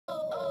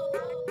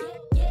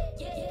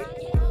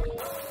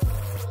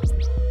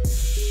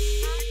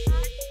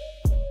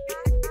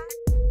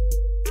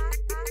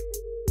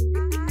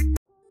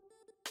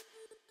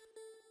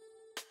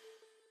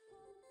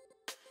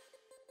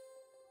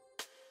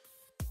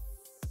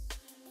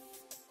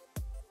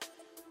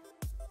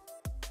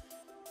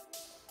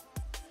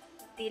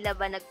Tila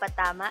ba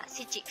nagpatama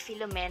si Chie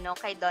Filomeno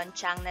kay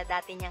Chang na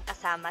dati niyang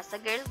kasama sa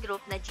girl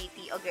group na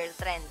GT o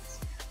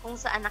Girlfriends, kung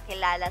saan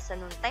nakilala sa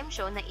noontime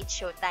show na It's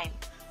Showtime,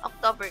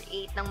 October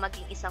 8 nang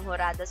maging isang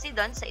hurado si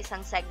Don sa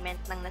isang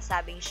segment ng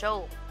nasabing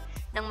show.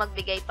 Nang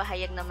magbigay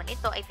pahayag naman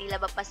ito ay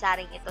tila ba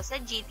pasaring ito sa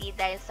GT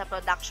dahil sa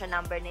production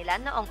number nila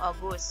noong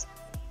August.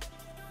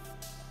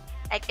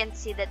 I can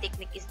see the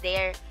technique is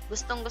there.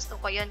 Gustong-gusto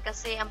ko yon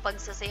kasi ang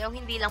pagsasayaw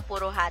hindi lang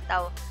puro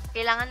hataw.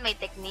 Kailangan may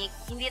technique.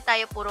 Hindi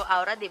tayo puro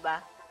aura, di ba?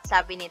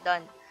 Sabi ni Don.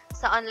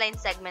 Sa online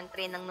segment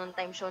rin ng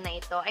noontime show na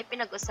ito ay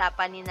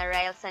pinag-usapan ni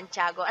Ryle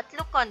Santiago at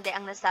Luke Conde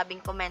ang nasabing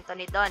komento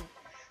ni Don.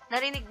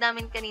 Narinig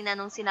namin kanina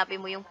nung sinabi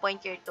mo yung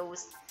point your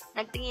toes.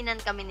 Nagtinginan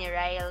kami ni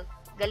Ryle.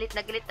 Galit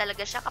na galit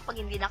talaga siya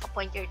kapag hindi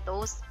naka-point your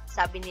toes,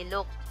 sabi ni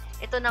Luke.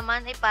 Ito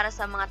naman ay para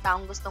sa mga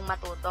taong gustong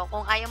matuto.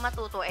 Kung ayaw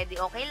matuto, edi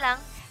okay lang.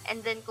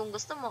 And then kung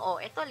gusto mo,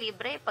 ito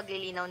libre,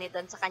 paglilinaw ni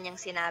Don sa kanyang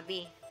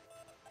sinabi.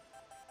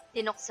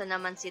 Tinukso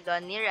naman si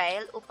Don ni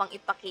Ryle upang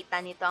ipakita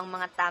nito ang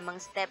mga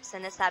tamang steps sa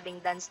nasabing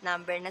dance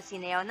number na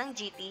sinayaw ng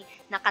GT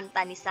na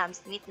kanta ni Sam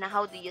Smith na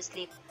How Do You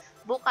Sleep.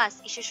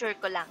 Bukas, isusure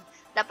ko lang.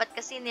 Dapat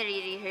kasi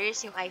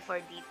nire-rehearse yung eye for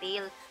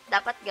detail.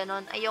 Dapat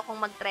ganon, ayokong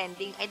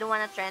mag-trending. I don't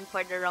wanna trend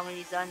for the wrong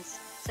reasons.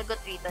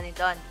 Sagot rito ni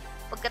Don.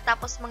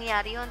 Pagkatapos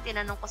mangyari yun,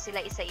 tinanong ko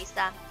sila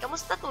isa-isa,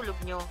 kamusta tulog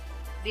nyo?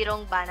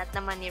 Birong banat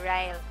naman ni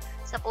Ryle.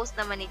 Sa post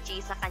naman ni Chie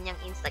sa kanyang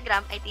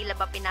Instagram ay tila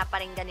ba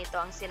pinaparinggan nito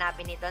ang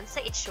sinabi ni Don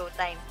sa It's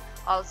Showtime.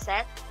 All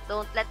set?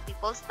 Don't let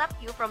people stop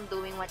you from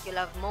doing what you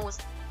love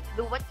most.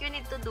 Do what you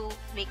need to do,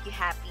 make you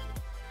happy.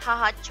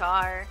 Haha,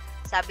 char!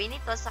 Sabi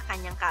nito sa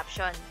kanyang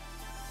caption.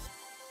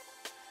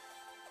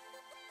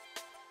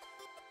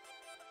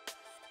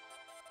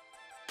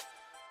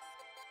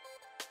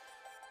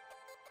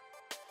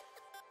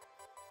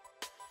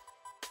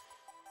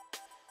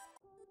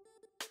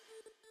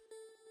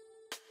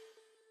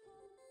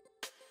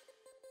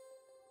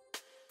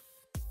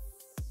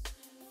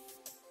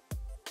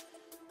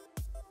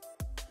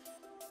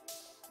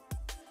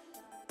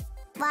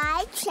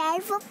 Bye,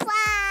 share for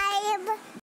 5.